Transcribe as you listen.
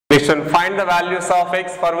Next one, find the values of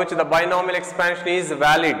x for which the binomial expansion is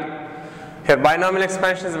valid. Here binomial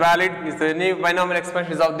expansion is valid if any binomial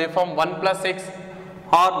expansion is of the form 1 plus x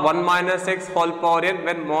or 1 minus x whole power n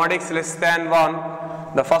when mod x less than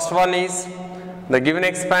 1. The first one is the given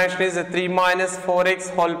expansion is 3 minus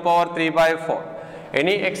 4x whole power 3 by 4.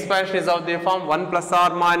 Any expansion is of the form 1 plus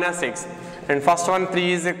or minus x, and first one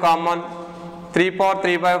 3 is a common. 3 power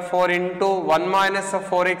 3 by 4 into 1 minus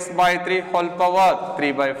 4x by 3 whole power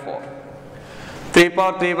 3 by 4. 3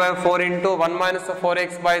 power 3 by 4 into 1 minus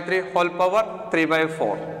 4x by 3 whole power 3 by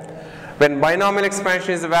 4. When binomial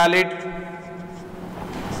expansion is valid,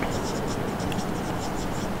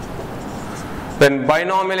 when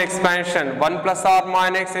binomial expansion 1 plus or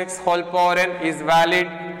minus x whole power n is valid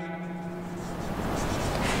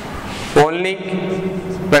only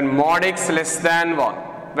when mod x less than 1.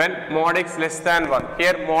 When mod x less than 1.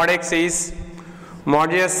 Here mod x is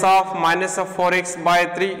modulus of minus of 4x by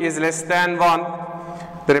 3 is less than 1.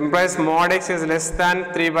 That implies mod x is less than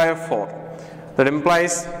 3 by 4. That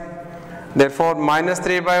implies therefore minus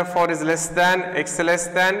 3 by 4 is less than x less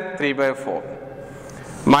than 3 by 4.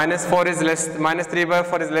 Minus 3 by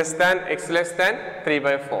 4 is less than x less than 3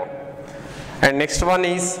 by 4. And next one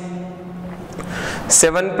is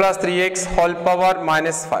 7 plus 3x whole power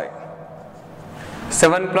minus 5.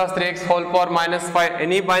 7 plus 3x whole power minus 5.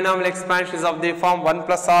 Any binomial expansion is of the form 1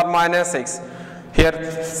 plus or minus x.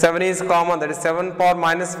 Here 7 is common, that is 7 power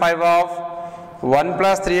minus 5 of 1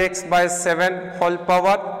 plus 3x by 7 whole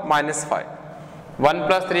power minus 5. 1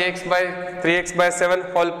 plus 3x by 7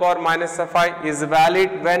 whole power minus 5 is valid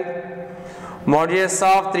when modulus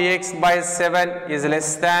of 3x by 7 is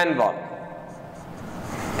less than 1.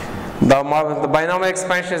 The binomial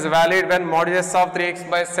expansion is valid when modulus of 3x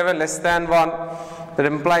by 7 less than 1. That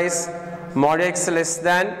implies mod x less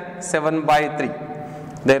than 7 by 3.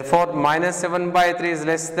 Therefore, minus 7 by 3 is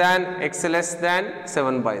less than x less than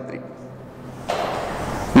 7 by 3.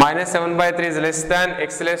 Minus 7 by 3 is less than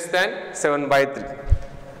x less than 7 by 3.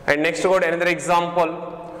 And next go to another example.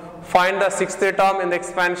 Find the sixth term in the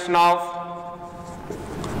expansion of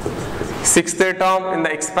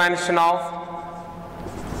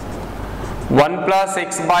 1 plus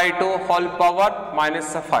x by 2 whole power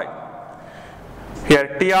minus 5. Here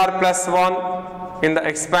tr plus 1 in the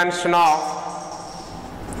expansion of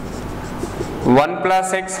 1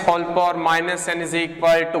 plus x whole power minus n is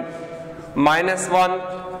equal to minus 1.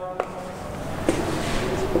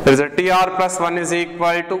 There is a tr plus 1 is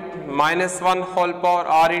equal to minus 1 whole power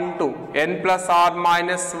r into n plus r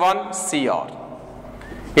minus 1 cr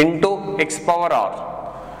into x power r.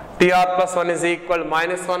 Tr plus 1 is equal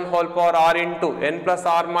minus 1 whole power r into n plus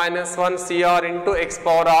r minus 1 cr into x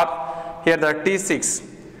power r. Here the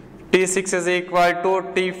T6 is equal to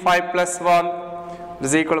T5 plus 1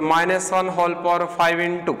 is equal to minus 1 whole power 5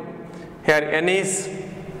 into, here n is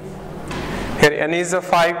a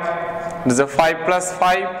 5, this is a 5 plus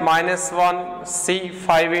 5 minus 1 C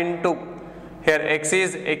 5 into, here x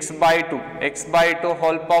is x by 2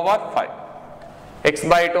 whole power 5, x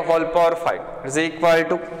by 2 whole power 5 is equal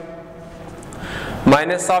to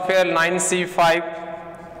minus of here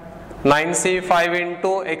 9c5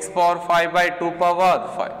 into x power 5 by 2 power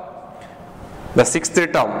 5. The sixth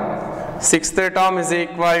term is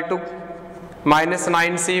equal to minus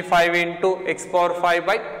 9c5 into x power 5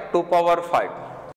 by 2 power 5.